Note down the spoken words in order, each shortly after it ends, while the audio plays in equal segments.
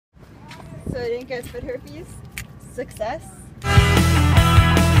So I didn't get foot herpes. Success.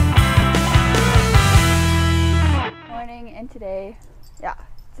 Morning, and today, yeah,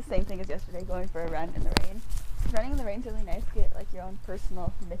 it's the same thing as yesterday, going for a run in the rain. Running in the rain is really nice to get like your own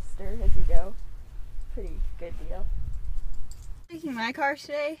personal mister as you go. Pretty good deal. Taking my car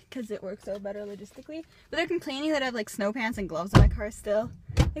today because it works out better logistically, but they're complaining that I have like snow pants and gloves on my car still.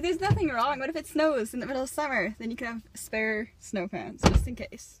 Like, there's nothing wrong. What if it snows in the middle of summer? Then you can have spare snow pants just in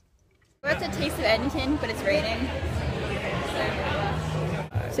case. We're at the Taste of Edmonton, but it's raining.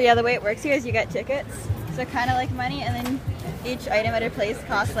 So yeah, the way it works here is you get tickets. So kind of like money, and then each item at a place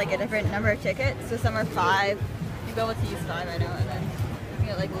costs like a different number of tickets. So some are 5. You go with these 5, I know, and then you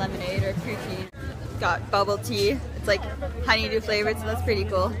get like lemonade or poutine. Got bubble tea. It's like honeydew flavored, so that's pretty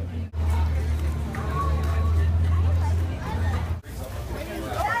cool.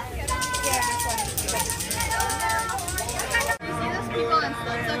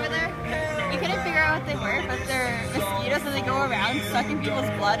 What they were, but they're mosquitoes and they go around sucking people's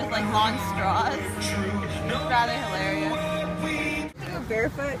blood with like long straws. It's rather hilarious. I'm going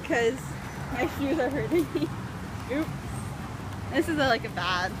barefoot because my shoes are hurting me. Oops. This is like a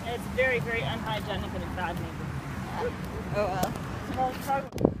bad. It's very, very unhygienic and it's bad maybe. Yeah. Oh well.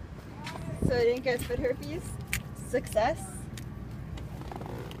 So I didn't get foot herpes. Success.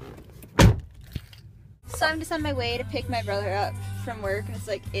 So I'm just on my way to pick my brother up from work, and it's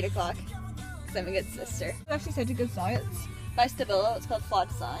like 8 o'clock. I'm a good sister. It's actually such a good song. It's by Stabilo. It's called Flawed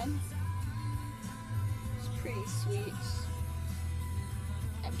Design. It's pretty sweet.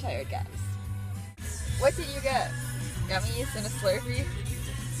 I'm tired, guys. What did you get? Gummies and a Slurpee?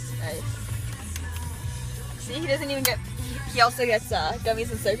 Nice. See, he doesn't even get, he also gets gummies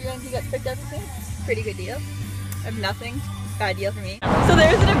and Slurpee when he gets picked up everything. Pretty good deal. I have nothing. Bad deal for me. So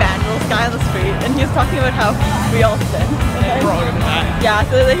there's an evangelist guy on the street, and he was talking about how we all sin. Okay? We're all gonna die. Yeah,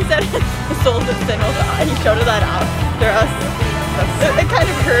 so he said the souls that sin will die. He showed that after us. It kind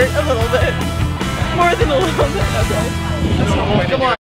of hurt a little bit. More than a little bit. Okay. Come on.